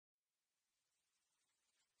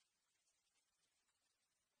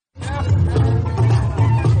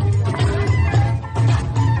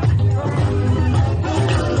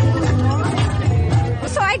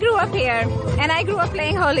and I grew up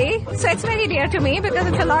playing Holi, so it's very dear to me because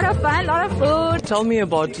it's a lot of fun, a lot of food. Tell me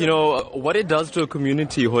about, what it does to a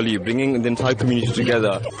community, Holi, bringing the entire community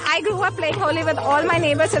together. I grew up playing Holi with all my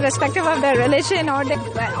neighbors, irrespective of their religion or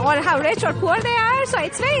how rich or poor they are, so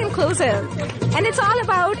it's very inclusive. And it's all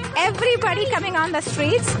about everybody coming on the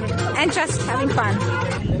streets and just having fun.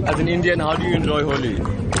 As an Indian, how do you enjoy Holi?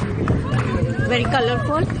 Very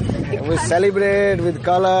colorful. We celebrate with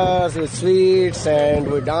colors, with sweets, and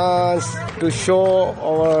we dance to show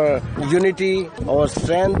our unity, our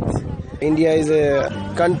strength. India is a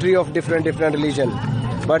country of different religion.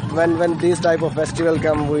 But when these type of festival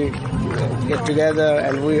come, we get together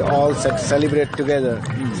and we all celebrate together.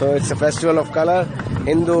 So it's a festival of color.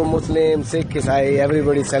 Hindu, Muslim, Sikh, Isai,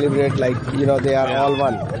 everybody celebrate like, they are all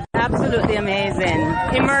one. Absolutely amazing.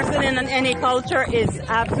 Immersing in any culture is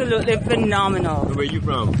absolutely phenomenal. Where are you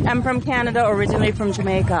from? I'm from Canada, originally from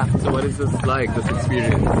Jamaica. So what is this like, this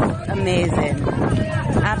experience? Amazing.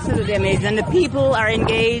 Absolutely amazing. The people are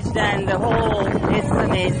engaged and the whole is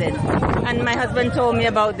amazing. And my husband told me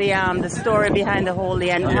about the story behind the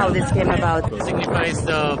Holi and how this came about. It signifies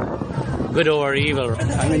the good or evil.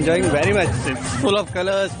 I'm enjoying very much. It's full of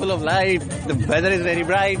colors, full of light. The weather is very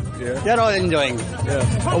bright. They're all enjoying.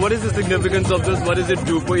 Yeah. What is the significance of this? What does it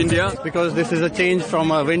do for India? Because this is a change from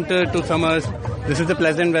winter to summers. This is the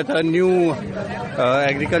pleasant weather, new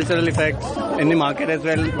agricultural effects in the market as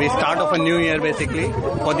well. We start off a new year basically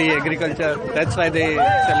for the agriculture. That's why they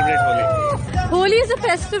celebrate Holi. Holi is a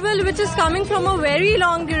festival which is coming from a very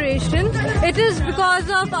long duration. It is because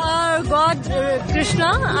of our god Krishna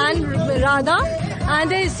and Radha, and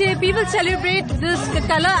they say people celebrate this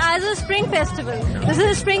color as a spring festival. This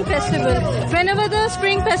is a spring festival. Whenever the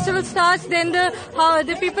spring festival starts, then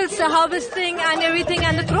the people's harvesting and everything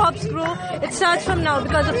and the crops grow. It starts from now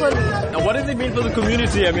because of Holi. Now, what does it mean for the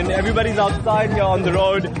community? I mean, everybody's outside here on the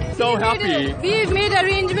road, so happy. We've made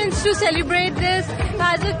arrangements to celebrate this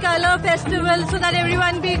as a color festival so that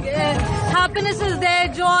everyone happiness is there,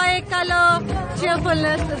 joy, color,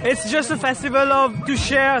 cheerfulness. It's just a festival to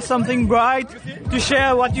share something bright, to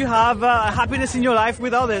share what you have, happiness in your life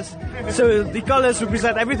with others. So the colors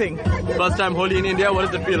represent everything. First time Holi in India,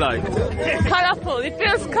 what does it feel like? Colorful. It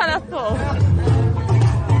feels colorful.